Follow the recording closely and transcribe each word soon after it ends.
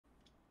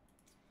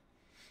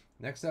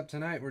Next up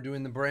tonight, we're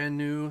doing the brand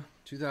new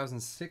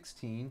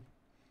 2016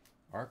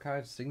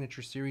 Archive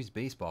Signature Series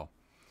Baseball.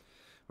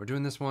 We're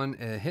doing this one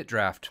a hit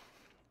draft.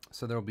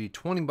 So there will be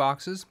 20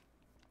 boxes.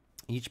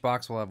 Each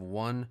box will have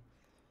one,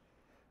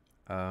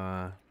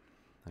 I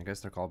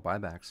guess they're called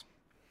buybacks.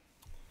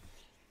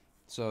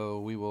 So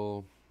we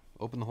will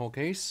open the whole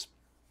case.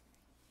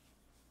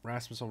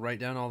 Rasmus will write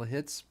down all the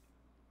hits.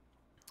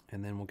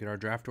 And then we'll get our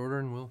draft order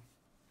and we'll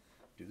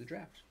do the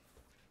draft.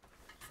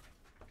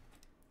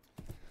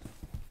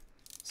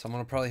 Someone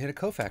will probably hit a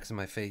Koufax in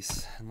my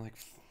face. And like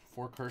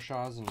 4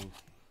 Kershaws and...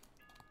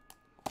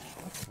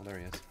 Oh, there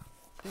he is.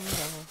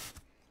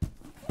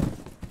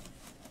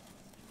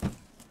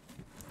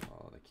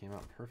 Oh, they came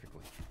out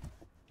perfectly.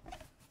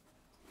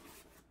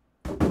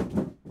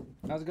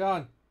 How's it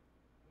going?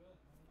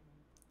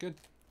 Good.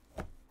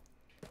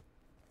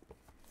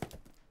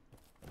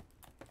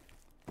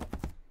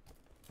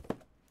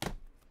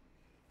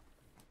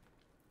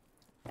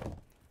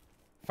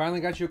 Finally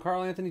got you a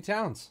Karl Anthony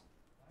Towns.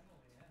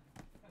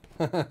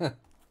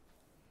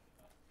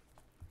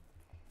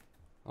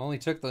 Only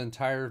took the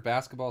entire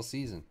basketball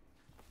season.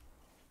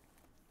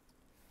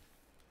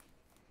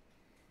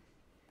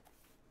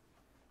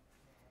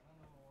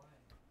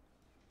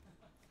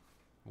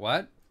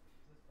 What?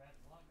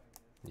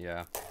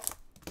 Yeah.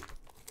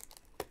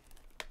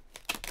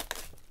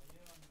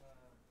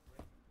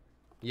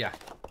 Yeah.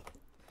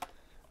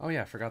 Oh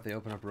yeah, I forgot they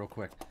open up real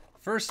quick.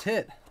 First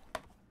hit.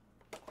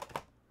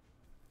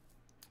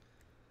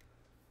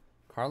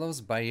 Carlos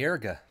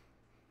Baerga.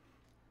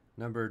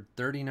 Numbered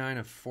 39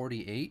 of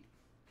 48.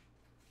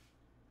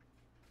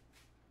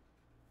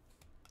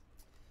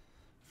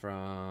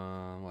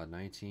 From what,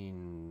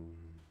 19...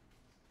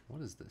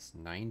 What is this?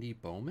 90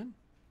 Bowman?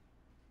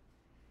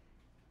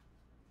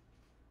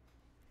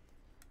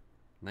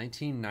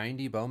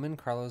 1990 Bowman,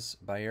 Carlos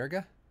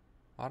Baerga.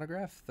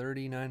 Autograph,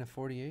 39 of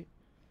 48.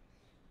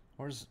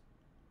 Where's...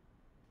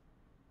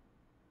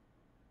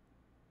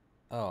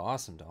 Oh,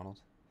 awesome, Donald.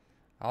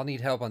 I'll need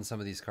help on some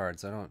of these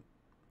cards. I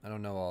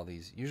don't know all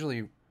these.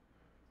 Usually...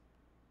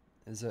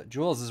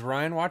 Jules, is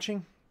Ryan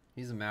watching?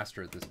 He's a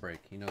master at this break.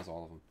 He knows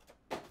all of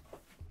them.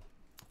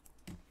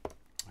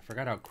 I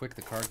forgot how quick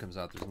the card comes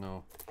out. There's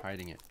no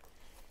hiding it.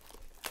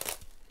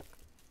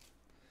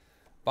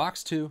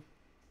 Box 2.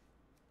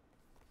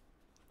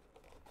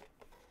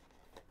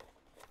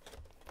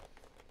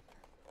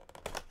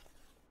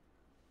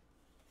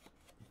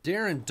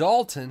 Darren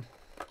Dalton.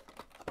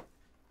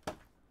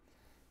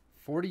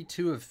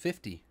 42 of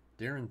 50.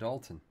 Darren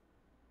Dalton.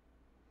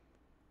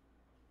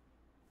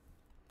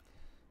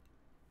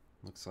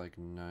 Looks like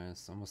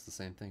nice, almost the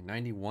same thing.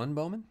 91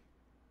 Bowman.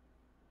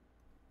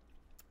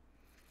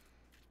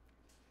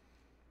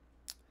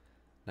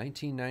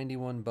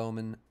 1991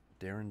 Bowman,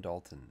 Darren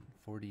Dalton.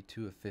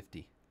 42 of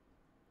 50.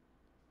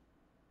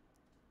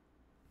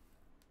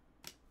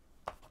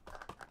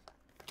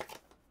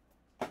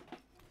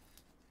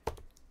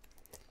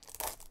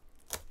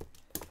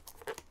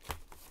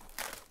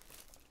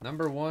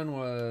 Number 1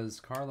 was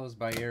Carlos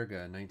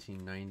Baerga,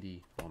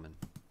 1990 Bowman.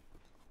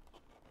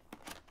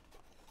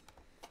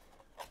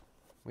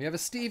 We have a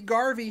Steve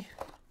Garvey.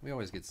 We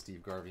always get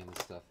Steve Garvey in this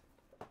stuff.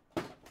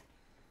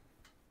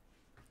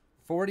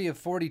 40 of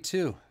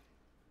 42.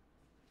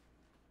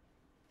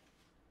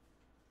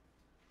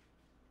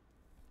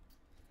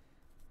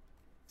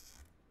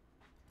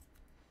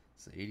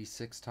 So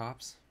 86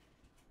 tops.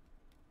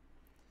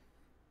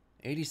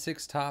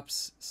 86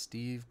 tops,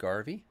 Steve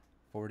Garvey.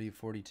 40 of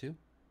 42.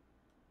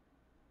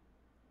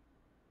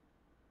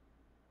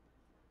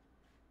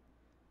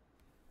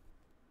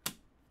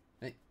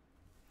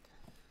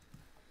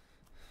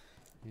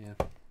 Yeah,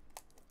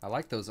 I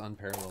like those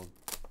unparalleled.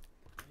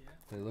 Yeah.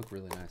 They look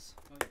really nice.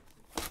 Oh,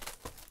 yeah.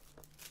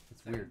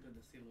 It's weird. The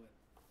silhouette.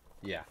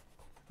 Yeah,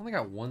 I only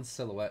got one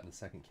silhouette in the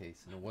second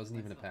case, and it wasn't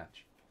even a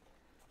patch.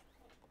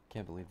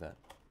 Can't believe that.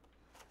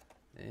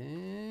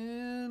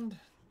 And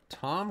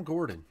Tom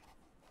Gordon,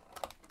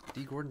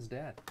 D. Gordon's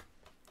dad.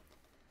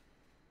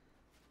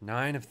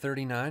 9 of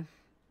 39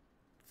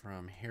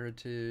 from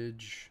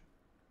Heritage.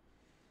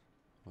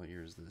 What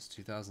year is this?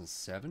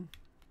 2007.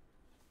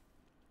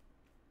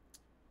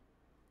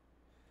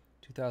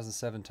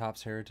 2007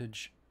 Topps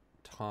Heritage,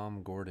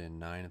 Tom Gordon,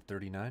 9 of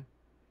 39.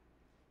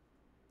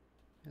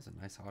 He has a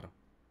nice auto.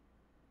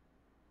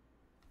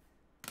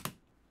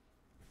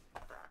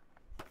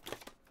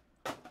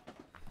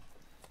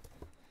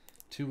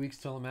 Two weeks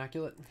till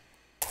immaculate?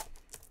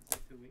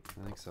 2 weeks.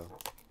 I think so.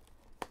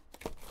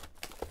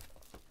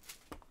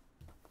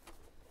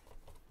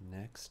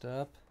 Next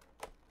up,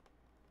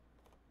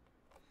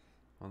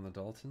 on the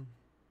Dalton.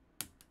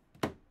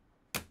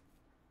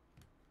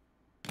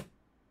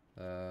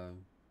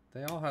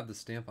 They all have the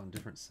stamp on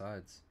different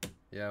sides.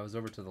 Yeah, it was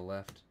over to the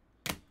left.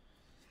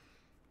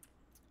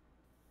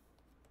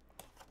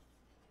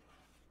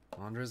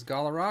 Andres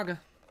Galarraga.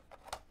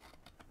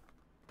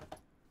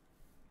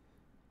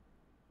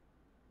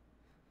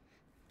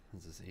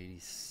 This is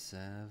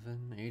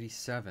 87?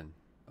 87.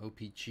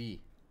 OPG.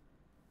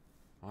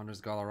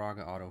 Andres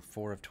Galarraga auto,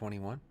 4 of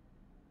 21.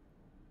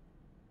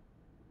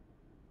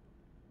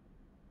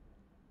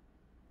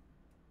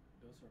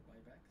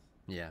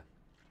 Yeah.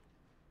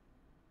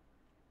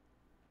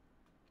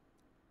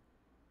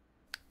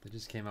 They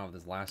just came out with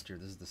this last year.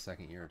 This is the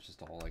second year. It's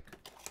just all like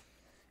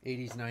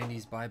 80s,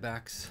 90s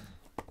buybacks,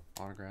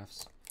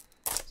 autographs.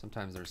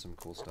 Sometimes there's some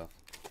cool stuff.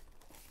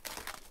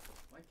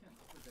 Why can't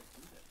Upper Deck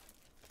do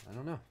that? I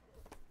don't know.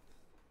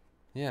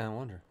 Yeah, I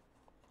wonder.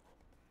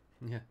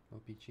 Yeah,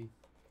 OPG.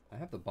 I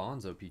have the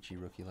Bonds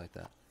OPG rookie like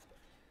that.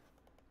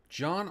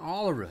 John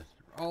Olerud.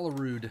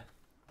 Olerud.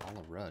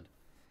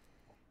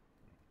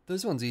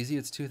 This one's easy.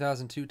 It's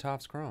 2002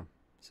 Topps Chrome.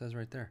 It says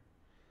right there.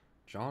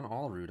 John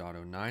Olerud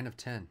auto, 9 of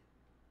 10.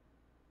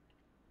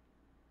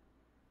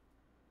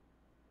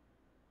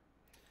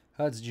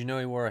 Huds, did you know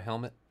he wore a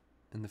helmet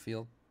in the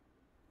field?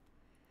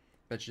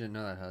 Bet you didn't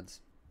know that,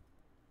 Huds.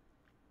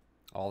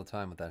 All the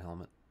time with that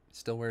helmet.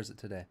 Still wears it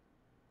today.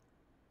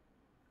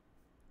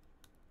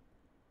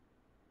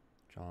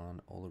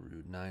 John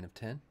Olerud, 9 of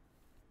 10.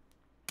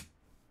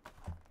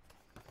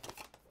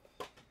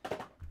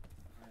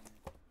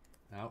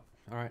 Out.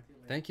 All right.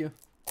 Thank you.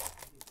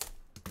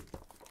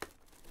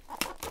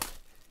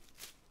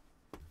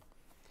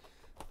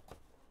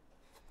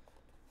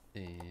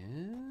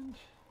 And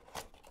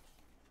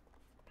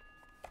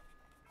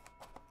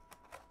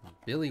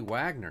Billy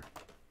Wagner.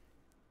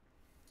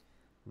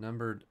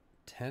 Numbered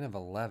 10 of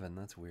 11.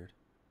 That's weird.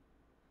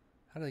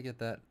 How did I get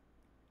that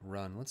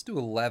run? Let's do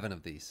 11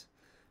 of these.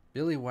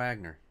 Billy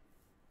Wagner.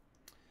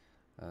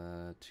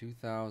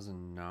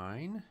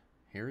 2009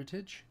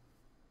 Heritage.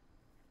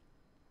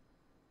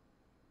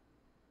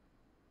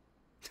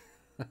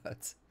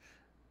 Huds.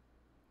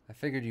 I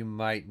figured you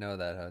might know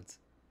that, Huds.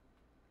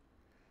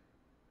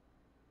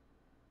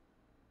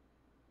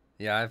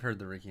 Yeah, I've heard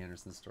the Ricky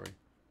Henderson story.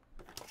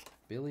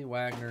 Billy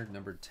Wagner,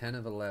 numbered 10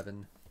 of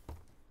 11,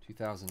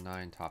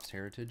 2009 Topps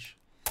Heritage.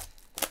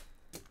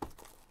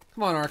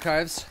 Come on,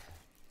 Archives.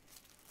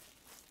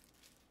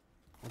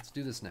 Let's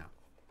do this now.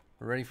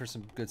 We're ready for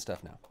some good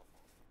stuff now.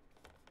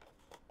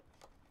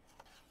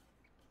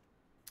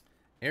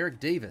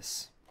 Eric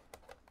Davis.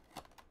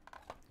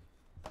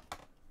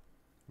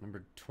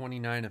 Number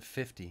 29 of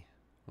 50.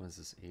 What is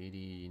this?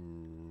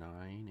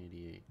 89,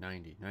 88,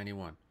 90,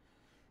 91.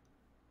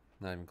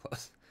 Not even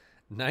close.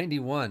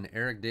 91,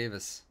 Eric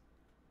Davis.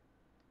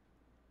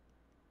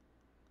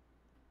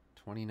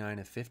 29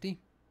 of 50.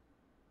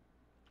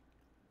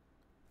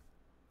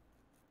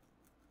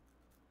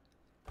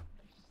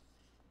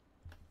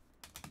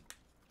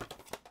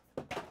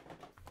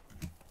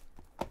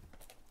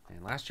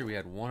 And last year we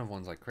had one of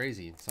ones like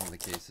crazy in some of the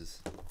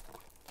cases.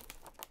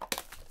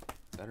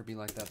 Better be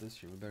like that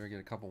this year. We better get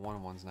a couple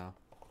one-on-ones now.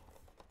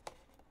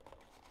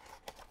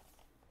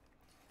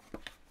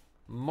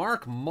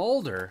 Mark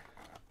Mulder.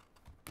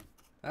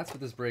 That's what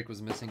this break was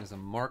missing, is a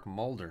Mark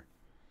Mulder.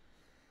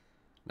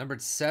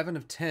 Numbered 7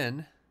 of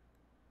 10.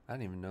 I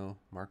didn't even know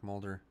Mark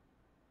Mulder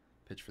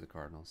pitched for the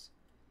Cardinals.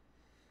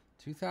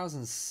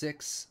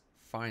 2006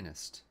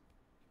 Finest.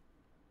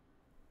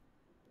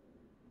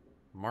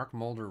 Mark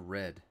Mulder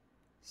red.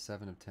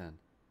 7 of 10.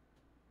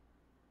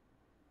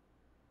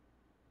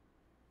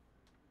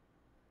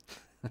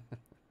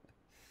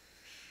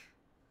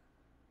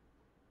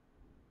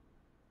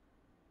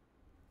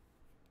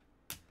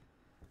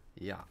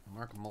 Yeah,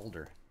 Mark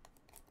Mulder.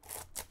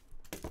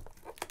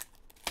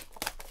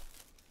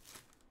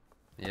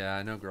 Yeah,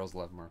 I know girls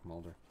love Mark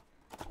Mulder.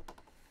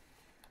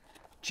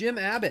 Jim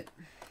Abbott.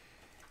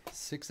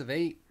 6 of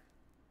 8.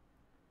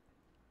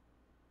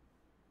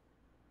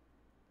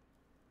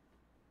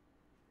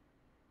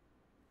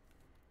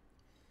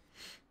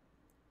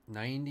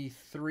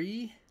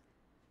 '93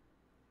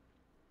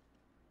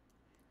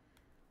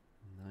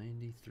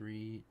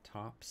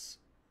 Topps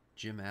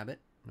Jim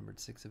Abbott, numbered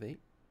 6 of 8.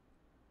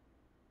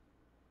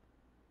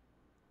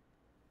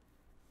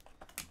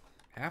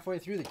 Halfway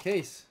through the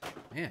case.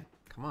 Man,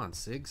 come on,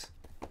 Sigs.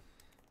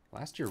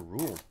 Last year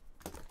ruled.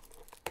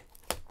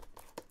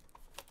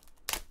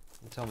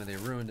 Don't tell me they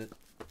ruined it.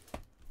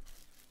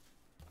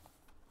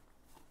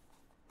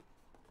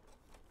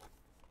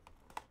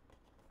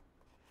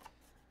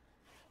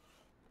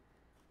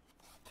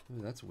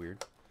 Ooh, that's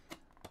weird.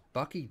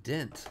 Bucky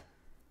Dent.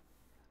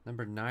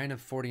 Number 9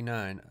 of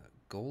 49.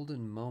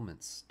 Golden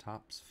Moments.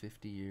 Topps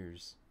 50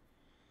 years.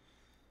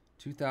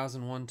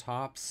 2001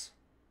 Topps.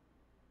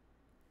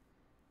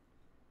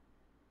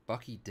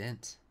 Bucky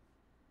Dent.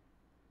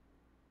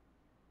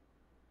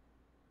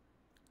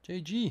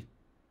 JG.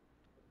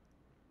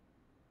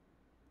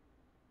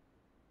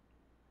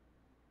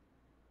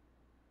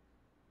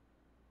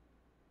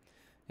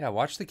 Yeah,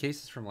 watch the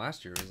cases from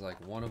last year. It was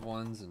like one of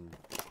ones and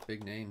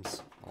big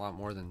names. A lot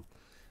more than...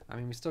 I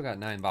mean, we still got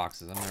 9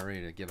 boxes. I'm not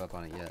ready to give up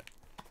on it yet.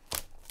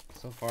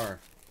 So far,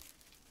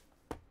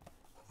 it's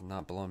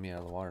not blowing me out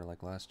of the water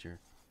like last year.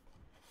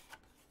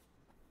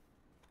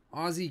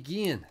 Ozzie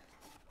Guillen.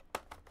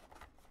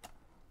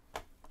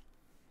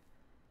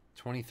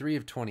 23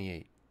 of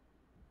 28.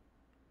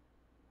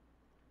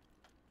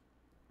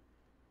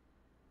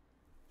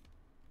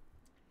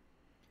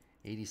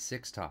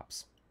 '86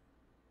 Topps.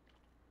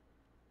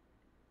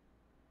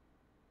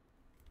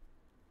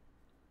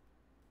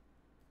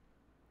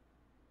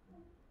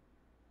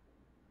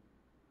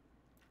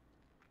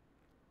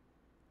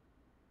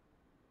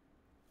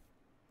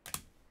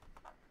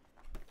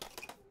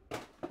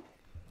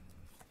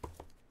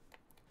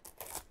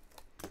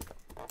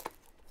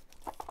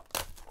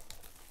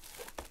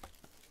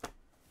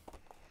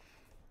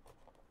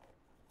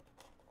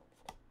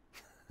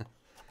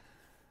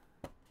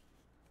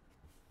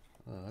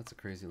 that's a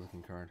crazy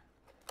looking card.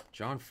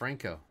 John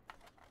Franco.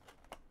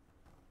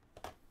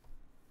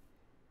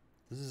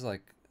 This is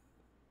like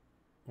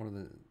one of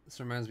the... This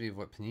reminds me of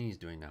what Panini's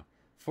doing now.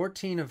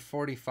 14 of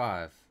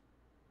 45.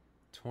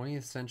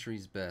 20th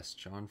century's best.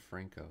 John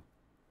Franco.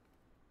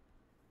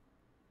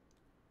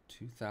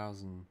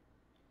 2000.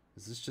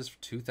 Is this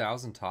just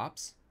 2000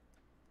 tops?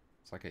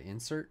 It's like an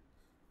insert.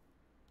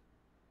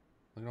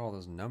 Look at all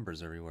those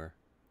numbers everywhere.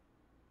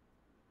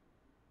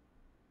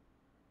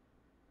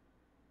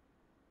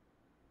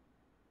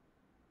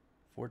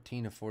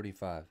 $14 of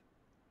 45.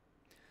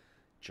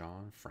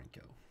 John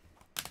Franco.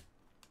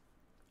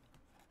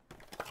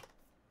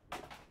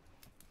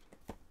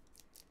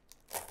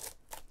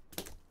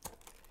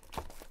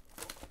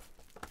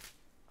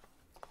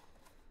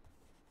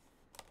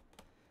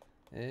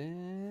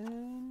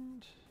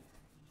 And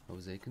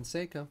Jose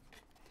Canseco.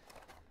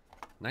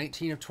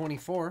 19 of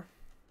 24.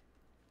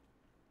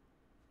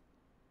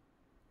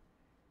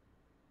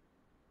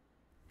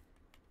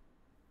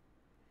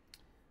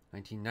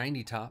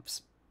 $19.90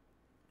 tops.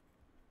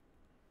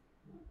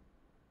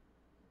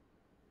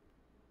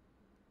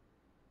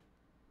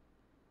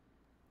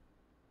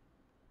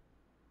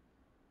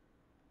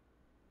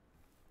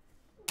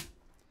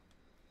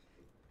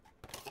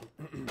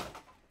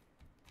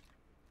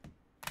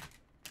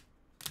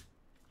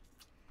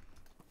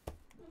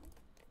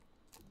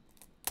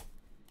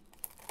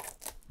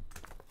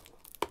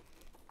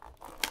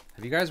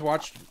 Have you guys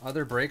watched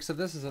other breaks of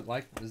this? Is it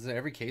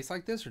every case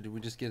like this, or did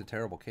we just get a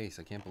terrible case?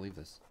 I can't believe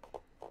this.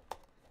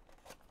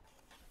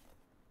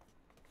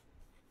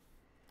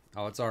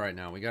 Oh, it's all right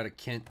now. We got a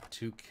Kent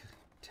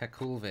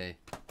Tekulve.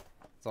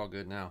 It's all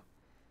good now.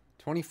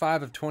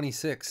 25 of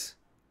 26.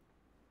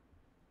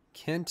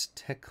 Kent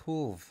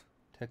Tekulve.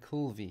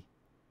 Tekulve.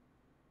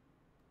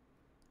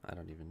 I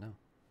don't even know.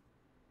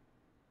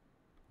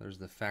 There's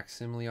the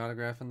facsimile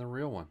autograph and the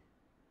real one.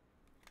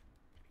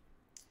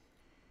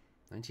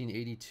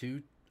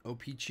 1982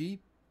 OPG.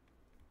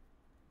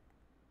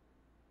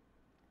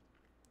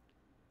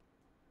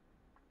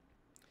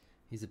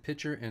 He's a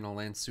pitcher and a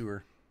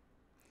Lanceur.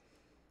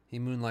 He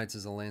moonlights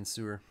as a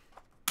Lanceur.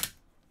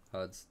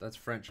 HUDs. That's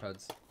French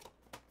HUDs.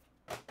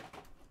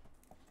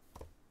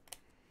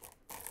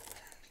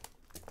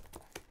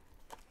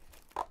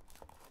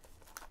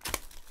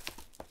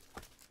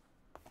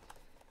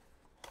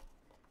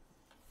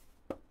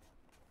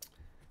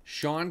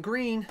 Sean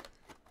Green.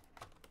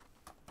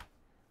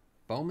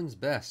 Bowman's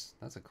Best.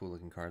 That's a cool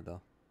looking card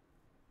though.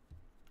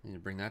 Need to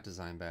bring that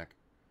design back.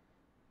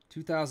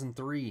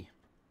 2003.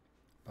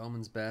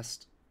 Bowman's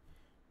Best.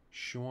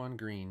 Sean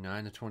Green.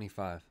 9 of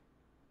 25.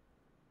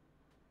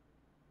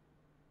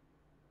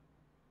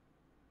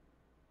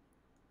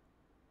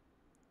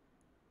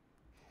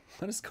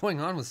 What is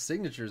going on with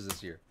signatures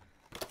this year?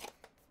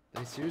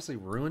 They seriously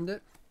ruined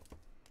it?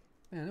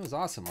 Man, it was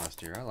awesome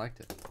last year. I liked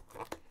it.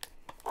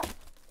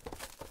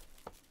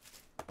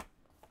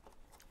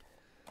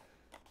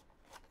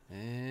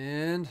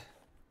 And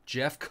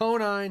Jeff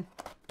Conine.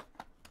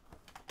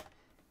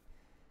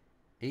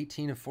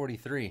 18 of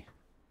 43.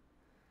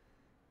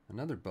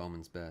 Another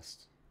Bowman's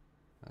Best.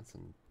 That's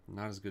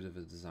not as good of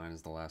a design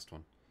as the last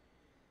one.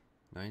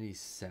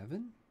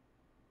 97?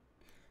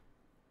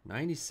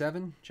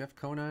 97, Jeff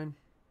Conine.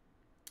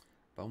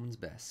 Bowman's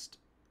Best.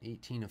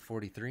 18 of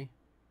 43.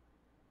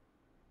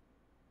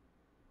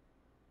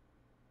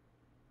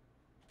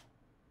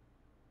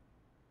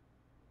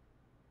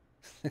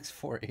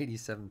 6'4",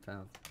 87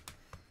 pounds.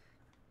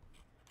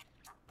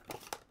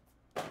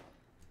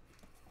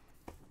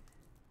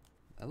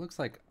 That looks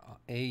like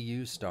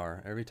AU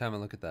Star. Every time I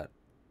look at that.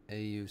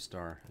 AU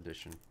Star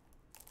edition.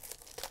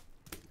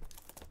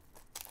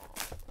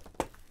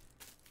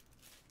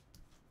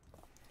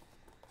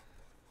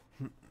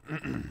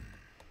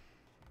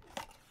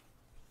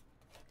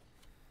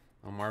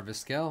 Omar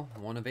Vizquel,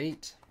 1 of 8.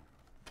 Is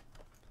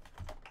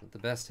that the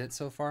best hit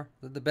so far?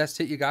 Is that the best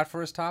hit you got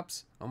for us,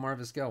 Tops? Omar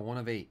Vizquel, 1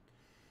 of 8.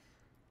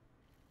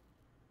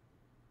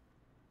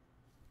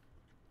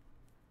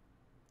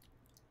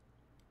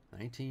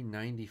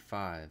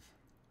 $19.95.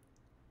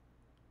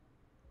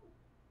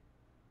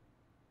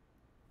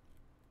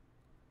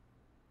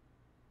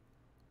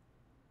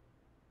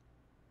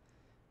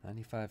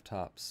 $95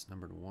 Tops,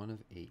 numbered 1 of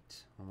 8.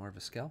 Omar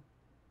Vizquel.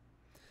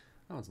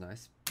 That one's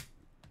nice.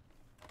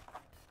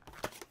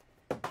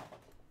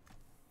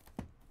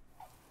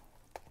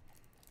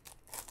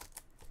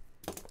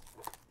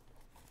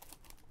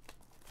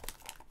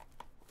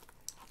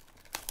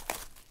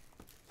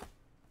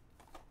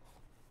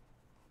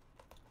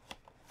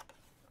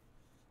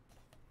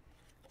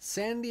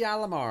 Sandy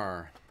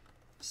Alomar,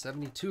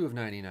 72 of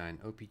 99,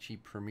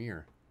 OPG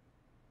Premier.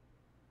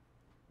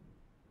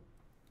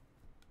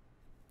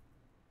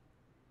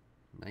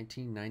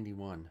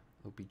 $19.91,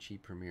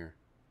 OPG Premier.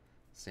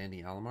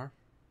 Sandy Alomar.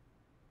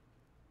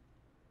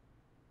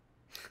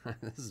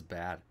 This is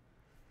bad.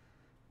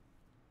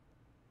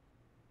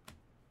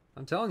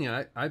 I'm telling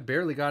you, I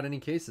barely got any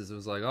cases. It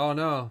was like, oh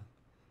no,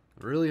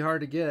 really hard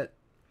to get.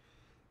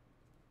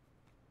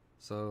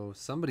 So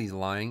somebody's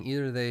lying.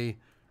 Either they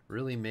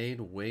really made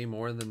way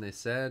more than they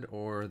said,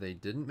 or they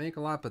didn't make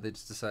a lot, but they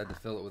just decided to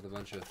fill it with a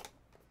bunch of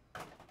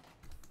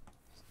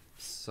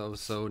so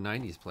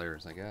 90s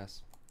players, I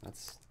guess.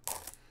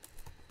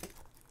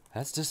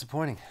 That's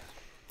disappointing.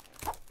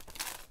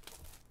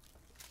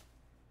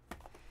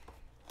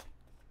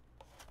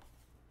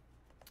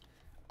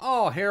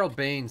 Oh, Harold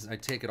Baines. I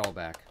take it all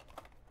back.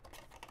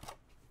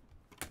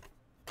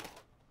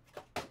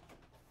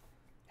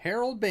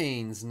 Harold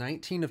Baines,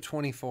 19 of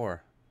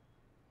 24.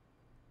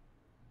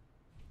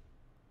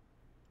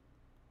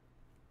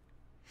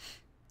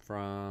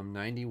 From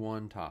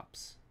 91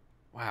 Tops.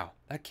 Wow,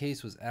 that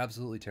case was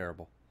absolutely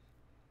terrible.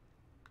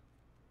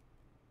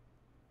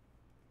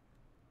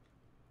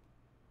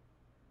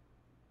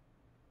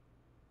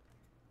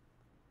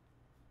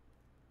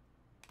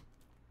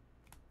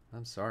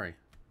 I'm sorry.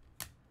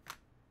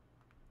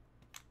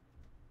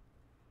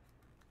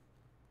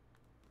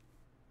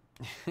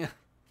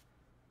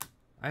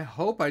 I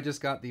hope I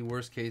just got the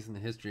worst case in the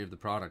history of the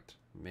product.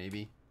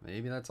 Maybe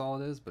that's all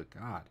it is, but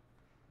God.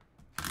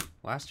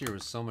 Last year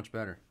was so much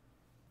better.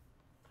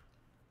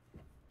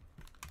 It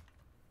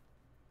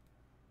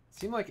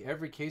seemed like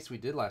every case we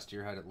did last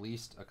year had at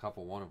least a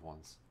couple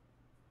one-of-ones.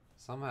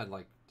 Some had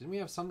like, didn't we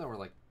have some that were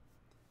like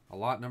a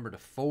lot numbered to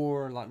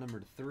 4, a lot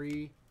numbered to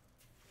 3?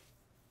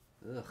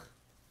 Ugh.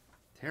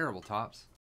 Terrible tops.